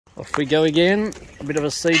Off we go again. A bit of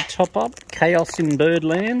a seed top up. Chaos in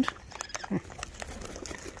Birdland.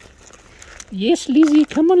 Yes, Lizzie.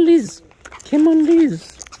 Come on, Liz. Come on,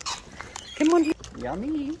 Liz. Come on.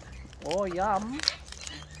 Yummy. Oh, yum.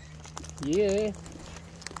 Yeah.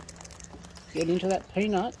 Get into that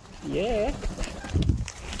peanut. Yeah.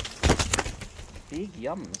 Big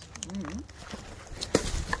yums. Mm.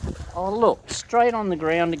 Oh, look. Straight on the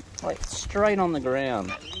ground. Like, straight on the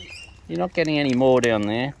ground. You're not getting any more down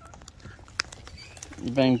there.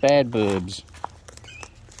 You're being bad birbs.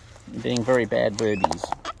 You're being very bad birdies.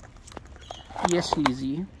 Yes,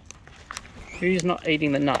 Lizzie. Who's not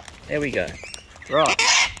eating the nut? There we go. Right.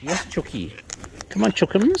 Yes, Chookie. Come on,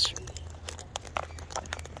 Chookums.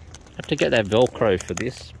 Have to get that Velcro for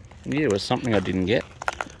this. I knew there was something I didn't get.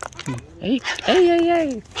 Hey, hey, hey,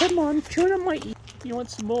 hey. Come on, chew on my ear. You want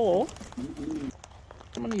some more?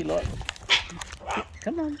 Come on, you lot.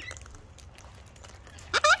 Come on.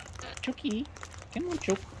 Chookie. Come on,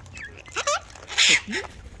 Chook. Chookie.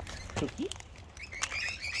 Chookie.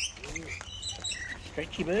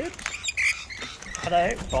 Stretchy bird.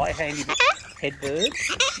 Hello. Bye, handy head bird.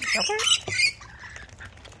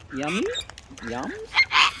 Yummy. Yums.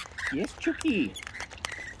 Yes, Chookie.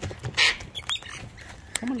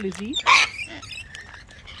 Come on, Lizzie.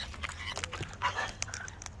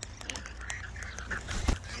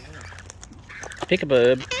 Pick a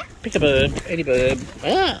bird. Pick a bird. Any bird.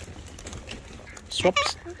 Ah!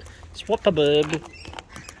 Swap a bird.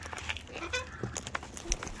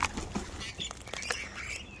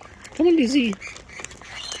 Come on, Lizzie.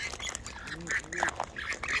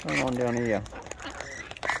 What's going on down here?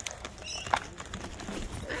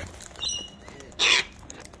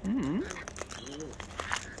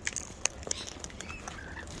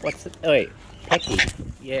 What's it? Oh, wait. Pecky.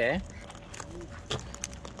 Yeah.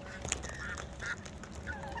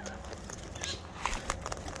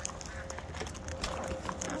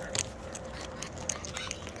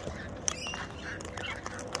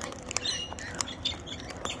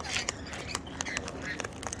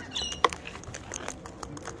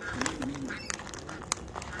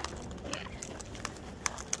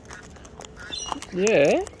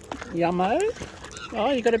 Yeah, yummo.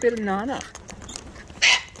 Oh, you got a bit of nana.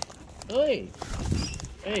 Hey,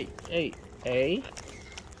 hey, hey, hey.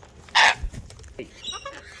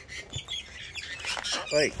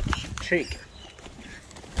 Hey, cheek.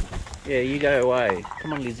 Yeah, you go away.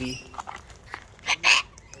 Come on, Lizzie.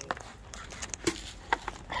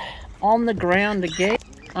 On the ground again.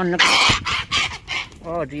 On the.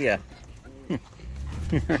 Oh dear.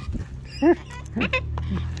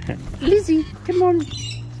 Lizzie, come on.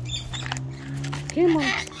 Come on.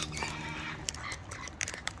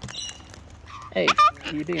 Hey,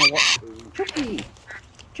 you doing what? Chookie.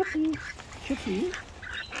 Chookie. Chookie.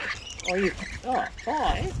 Oh, you. Oh,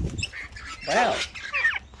 bye. Wow.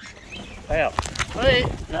 Wow. Hey,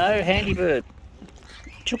 no, handy bird.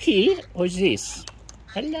 Chookie, what's this?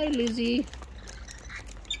 Hello, Lizzie.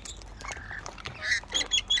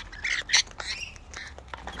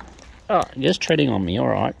 Oh, just treading on me,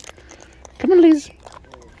 alright. Come on, Liz.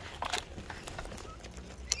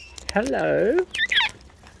 Hello.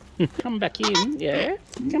 Come back in, yeah.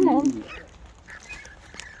 Come on.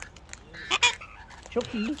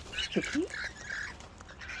 Chookie. Chookie.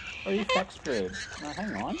 Oh, you fax bird. Now,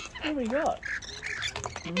 hang on. What have we got?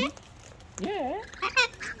 Yeah.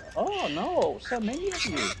 Oh, no. So many of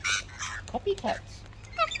you. Copycats.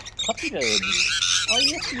 Copy birds. Oh,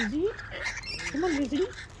 yes, Lizzie. Come on, Lizzie.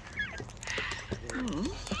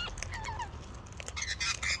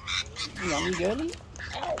 Yummy girly.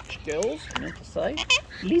 Ouch, girls, I meant to say.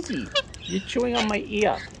 Lizzie, you're chewing on my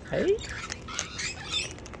ear, hey?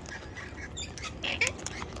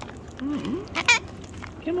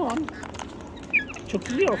 Come on.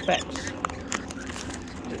 Chookie or Fax?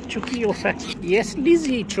 Chookie or Fax? Yes,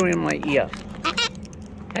 Lizzie chewing on my ear.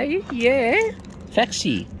 Hey, yeah.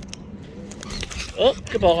 Faxy. Oh,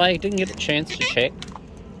 goodbye. Didn't get a chance to check.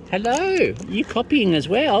 Hello, you copying as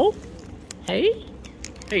well? Hey?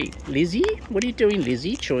 Hey, Lizzie? What are you doing,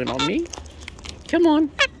 Lizzie? Chewing on me? Come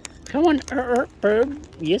on. Come on, bird.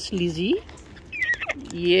 Yes, Lizzie?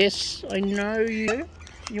 Yes, I know you.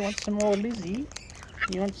 You want some more, Lizzie?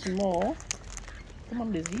 You want some more? Come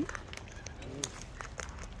on, Lizzie.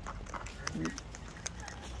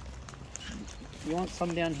 You want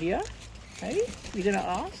some down here? Hey, you gonna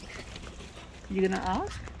ask? You gonna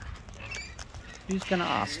ask? Who's going to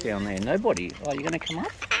ask down there? Nobody. Oh, you're going to come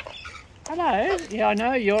up? Hello. Yeah, I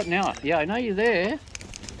know you're now. Yeah, I know you're there.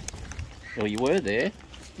 Or you were there.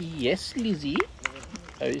 Yes, Lizzie.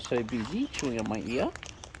 Oh, so busy chewing on my ear.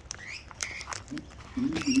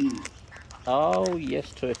 Oh,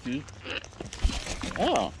 yes, Turkey.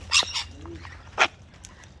 Oh.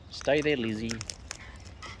 Stay there, Lizzie.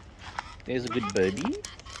 There's a good birdie.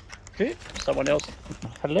 Good. Someone else.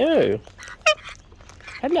 Hello.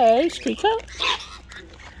 Hello, Squeaker.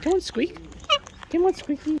 Come on, Squeak. Come on,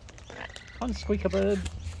 Squeaky. Come on, Squeaker bird.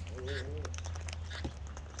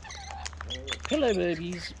 Hello,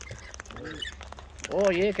 birdies.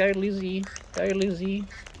 Oh, yeah, go Lizzie. Go Lizzie.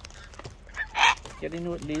 Get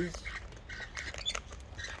into it, Liz.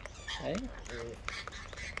 Hey.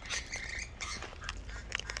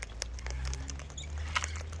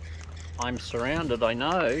 I'm surrounded, I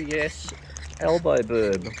know, yes. Elbow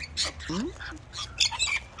bird. Hmm?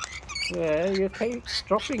 Yeah, you keep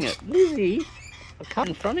dropping it. Lizzie, I come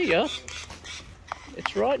in front of you.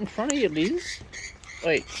 It's right in front of you, Liz.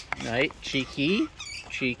 Wait, no, cheeky.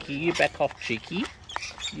 Cheeky, you back off, cheeky.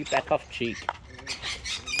 You back off, cheek.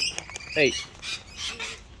 Hey.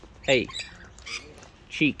 Hey.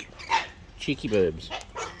 Cheek. Cheeky Birbs.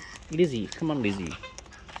 Lizzie, come on, Lizzie.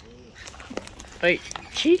 Hey,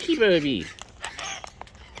 cheeky Birbie.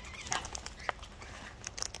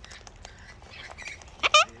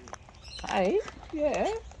 Hey,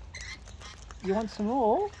 yeah. You want some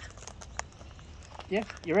more? Yeah,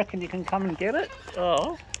 you reckon you can come and get it?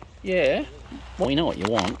 Oh, yeah. Well, we know what you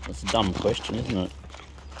want. That's a dumb question, isn't it?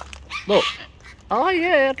 Look. Oh,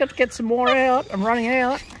 yeah, I've got to get some more out. I'm running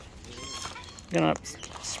out. I'm going to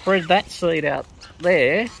spread that seed out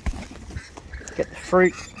there. Get the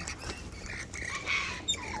fruit.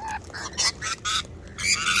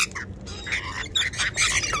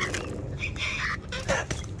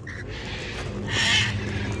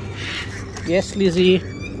 Yes, Lizzie.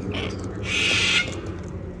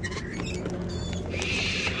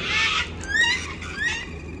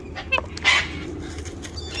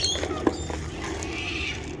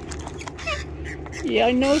 Yeah,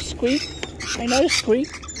 I know, Squeak. I know, Squeak.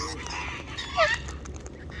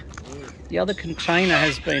 The other container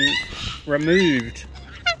has been removed.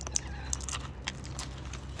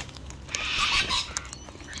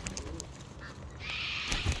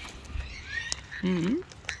 Hmm.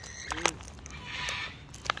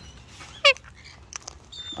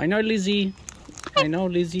 I know, Lizzie. I know,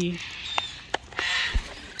 Lizzie.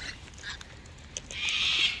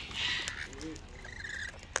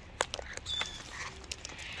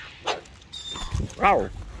 Row.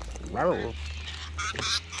 Row.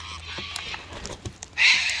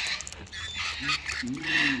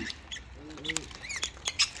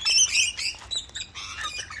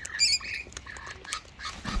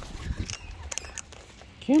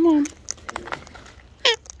 Come on.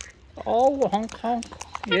 Oh, honk honk.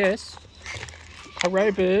 Yes.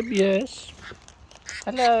 Hello, Birb. Yes.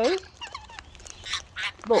 Hello.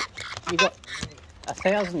 Look, you got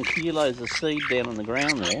 1,000 kilos of seed down on the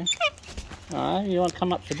ground there. Oh, you want to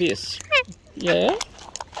come up for this? Yeah.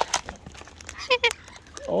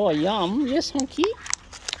 Oh, yum. Yes, honky.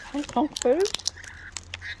 Honk honk, Birb.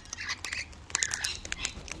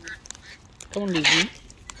 Come on, Lizzie.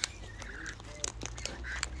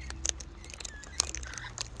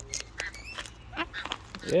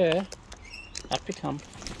 Yeah, up you come.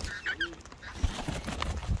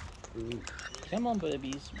 Come on,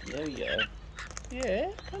 Birbies. There we go.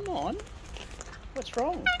 Yeah, come on. What's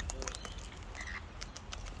wrong?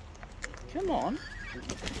 Come on.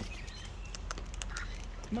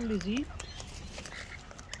 Come on, Lizzie.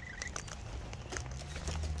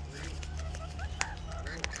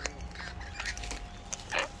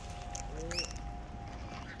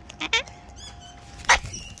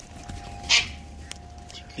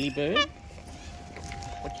 Chickly bird.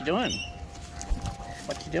 What you doing?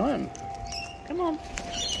 What you doing? Come on.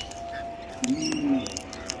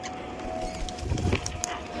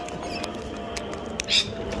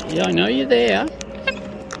 Yeah, I know you're there.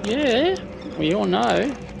 Yeah, we all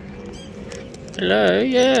know. Hello,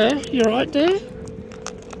 yeah, you're right there.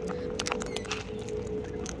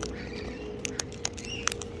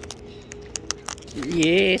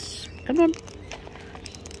 Yes, come on.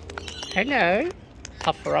 Hello.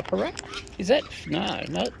 Puffer upper. Is that,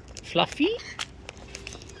 no, Fluffy?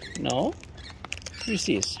 No. Who's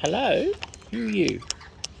this? Hello? Who are you?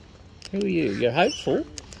 Who are you? You're hopeful?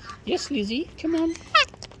 Yes, Lizzie, come on.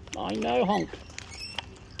 I know, honk.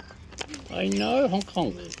 I know, honk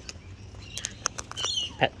honk.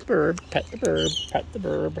 Pat the bird, pat the bird, pat the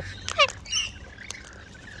bird.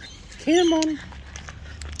 Come on.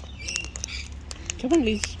 Come on,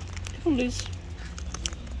 Liz. Come on, Liz.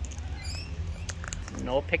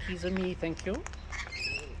 No peckies of me, thank you.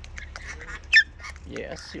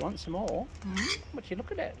 Yes, you want some more? Mm-hmm. What you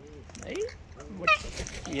looking at? Hey? What,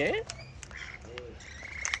 yeah?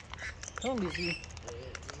 Come on, Lizzie.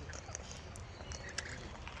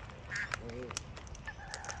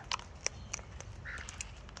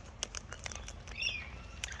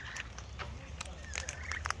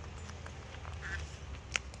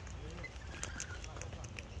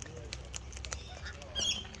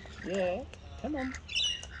 Yeah, come on.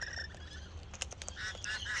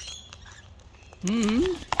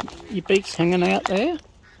 Your beak's hanging out there.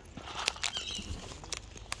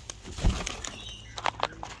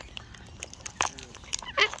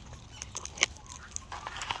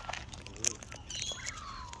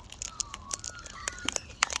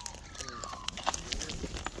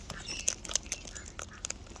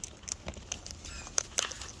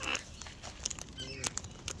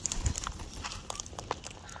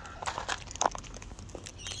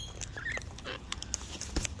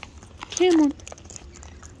 Come on.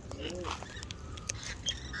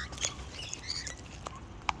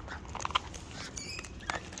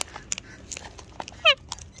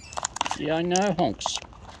 Yeah, I know, honks.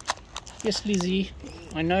 Yes, Lizzie.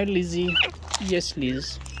 I know, Lizzie. Yes,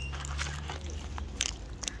 Liz.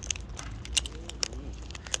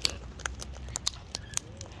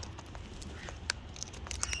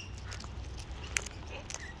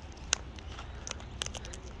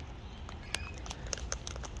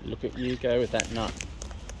 Look at you go with that nut.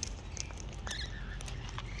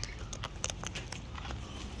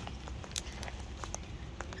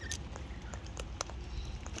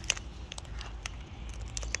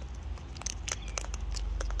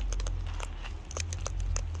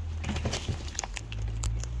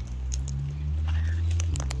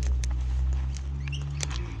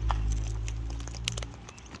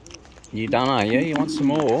 You done, are you? You want some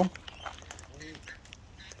more?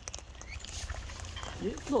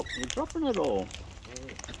 Yeah, look, you're dropping it all.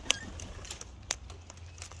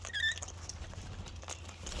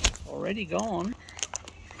 Already gone.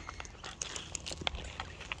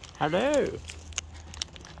 Hello.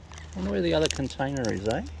 I wonder where the other container is,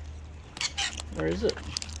 eh? Where is it?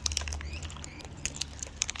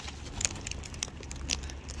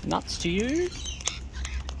 Nuts to you?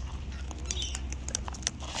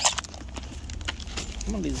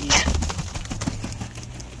 Come on, Lizzie.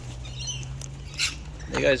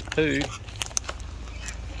 There goes poo.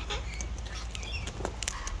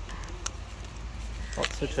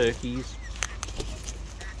 Lots of turkeys.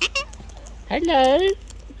 Hello.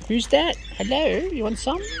 Who's that? Hello. You want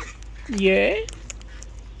some? Yeah.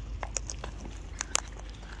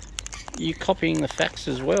 You're copying the facts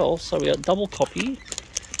as well, so we got double copy.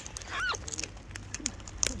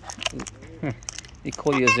 They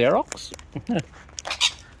call you Xerox?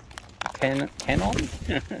 Canon?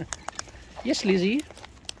 Yes, Lizzie.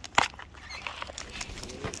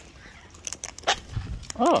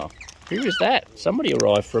 Oh, who is that? Somebody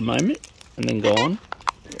arrived for a moment and then gone.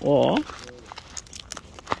 Or,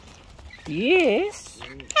 yes.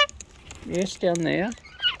 Yes, down there.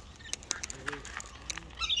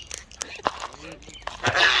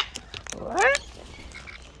 What?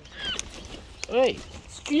 Hey,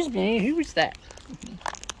 excuse me, who is that?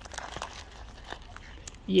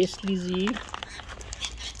 Yes, Lizzie.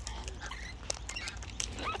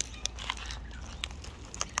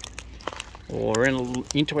 Oh, we're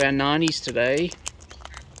into our 90s today.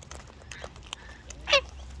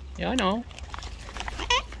 Yeah, I know.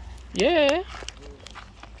 Yeah.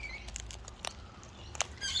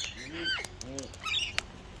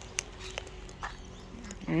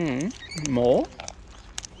 More.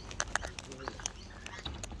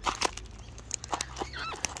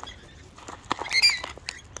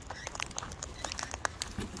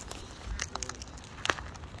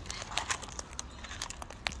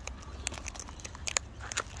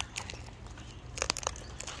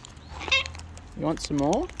 You want some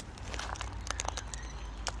more?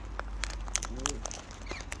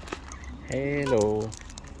 Hello.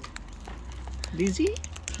 Lizzie?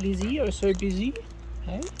 Lizzie, you're so busy.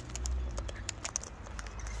 Hey?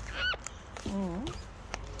 Oh,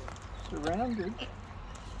 surrounded.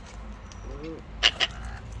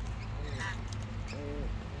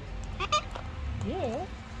 Yeah.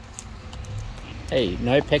 Hey,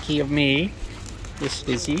 no pecky of me. Yes,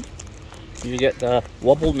 Lizzie. You get the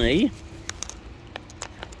wobble knee.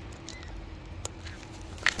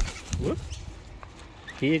 Whoop.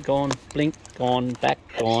 Here gone, blink gone, back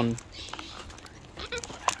gone.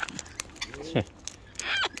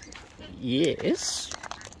 Yes.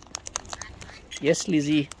 Yes,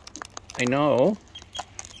 Lizzie. I know.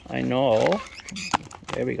 I know.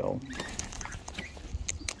 There we go.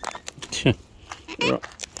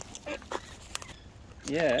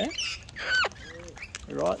 Yeah.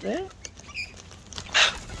 Right there.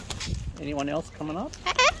 Anyone else coming up?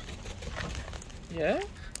 Yeah?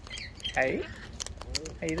 Hey?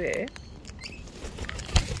 Hey there?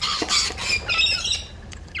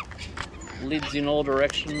 Lids in all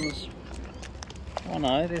directions. Oh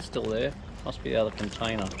no, they're still there. Must be the other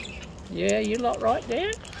container. Yeah, you lot right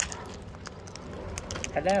there?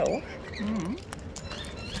 Hello? Mm.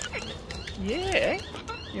 Yeah?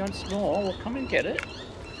 You want some more? Well, come and get it.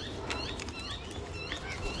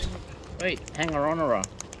 Wait, hang her on her.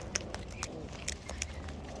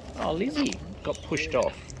 Oh, Lizzie got pushed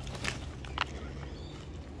off.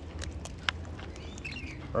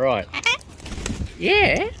 Right.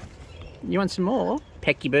 Yeah? You want some more?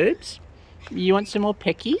 Pecky Birbs? You want some more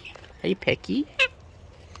Pecky? Hey, Pecky?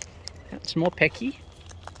 Want some more Pecky?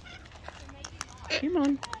 Come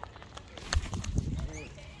on.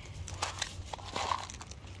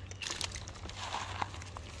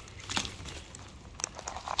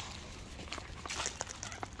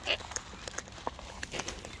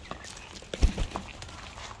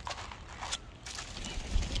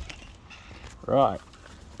 Right.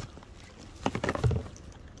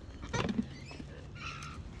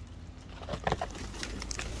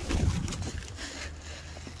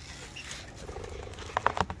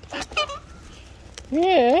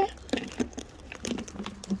 Yeah.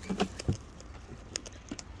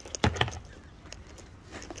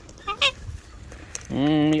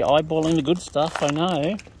 You're eyeballing the good stuff, I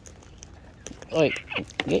know. Wait,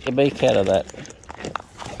 get your beak out of that.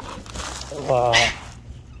 Wow.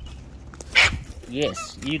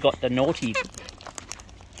 Yes, you got the naughty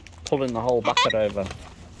pulling the whole bucket over.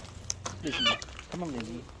 Lizzie, come on,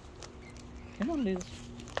 Lizzie. Come on, Liz.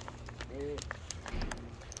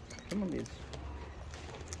 Come on, Liz.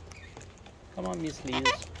 Come on, Miss Liz.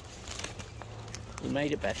 We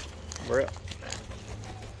made it back. We're up.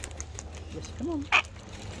 Yes, come on.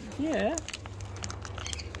 Yeah.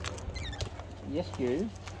 Yes, you.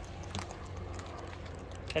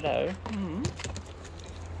 Hello. Come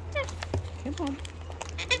on.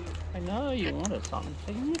 I know you wanted something,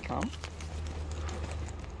 so you come.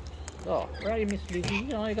 Oh, where are you, Miss Lizzie?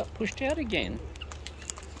 Oh, you got pushed out again.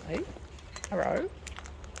 Hey, hello.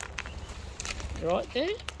 You right there?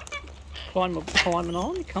 Climbing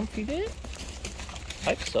on? You comfy there?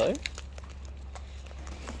 Hope so.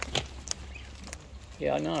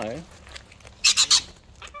 Yeah, I know.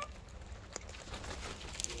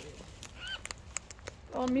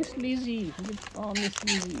 Oh, Miss Lizzie. Oh, Miss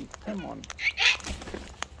Lizzie. Come on.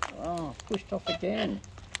 Oh, pushed off again.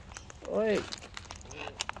 Oi.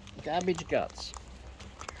 Garbage guts.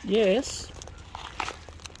 Yes.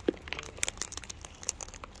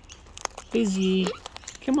 Lizzie.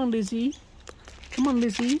 Come on, Lizzie. Come on,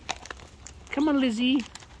 Lizzie. Come on, Lizzie.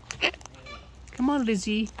 Come on,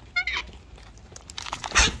 Lizzie.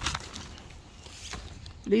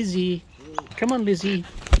 Lizzie. Come on, Lizzie.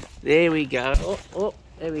 There we go. Oh, oh,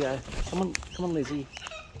 there we go. Come on, Lizzie.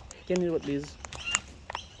 Get into it, Liz.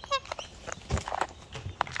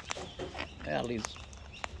 Ah, Liz.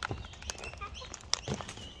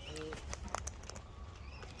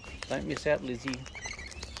 Don't miss out, Lizzie.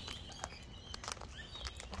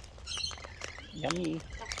 Yummy.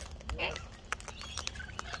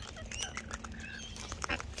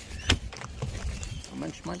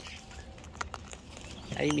 Munch, munch.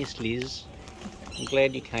 Hey, Miss Liz. I'm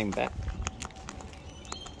glad you came back.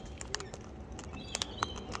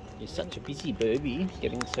 You're such a busy Birbie,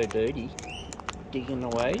 getting so dirty. Digging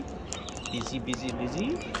away. Busy, busy,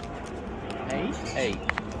 Lizzie. Hey, hey.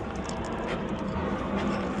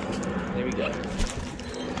 There we go.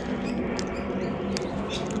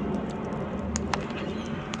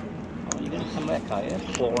 Oh, you're going to come back, are you?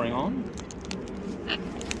 Clawing on.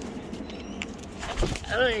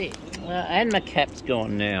 Hey. Well, and my cap's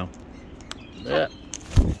gone now.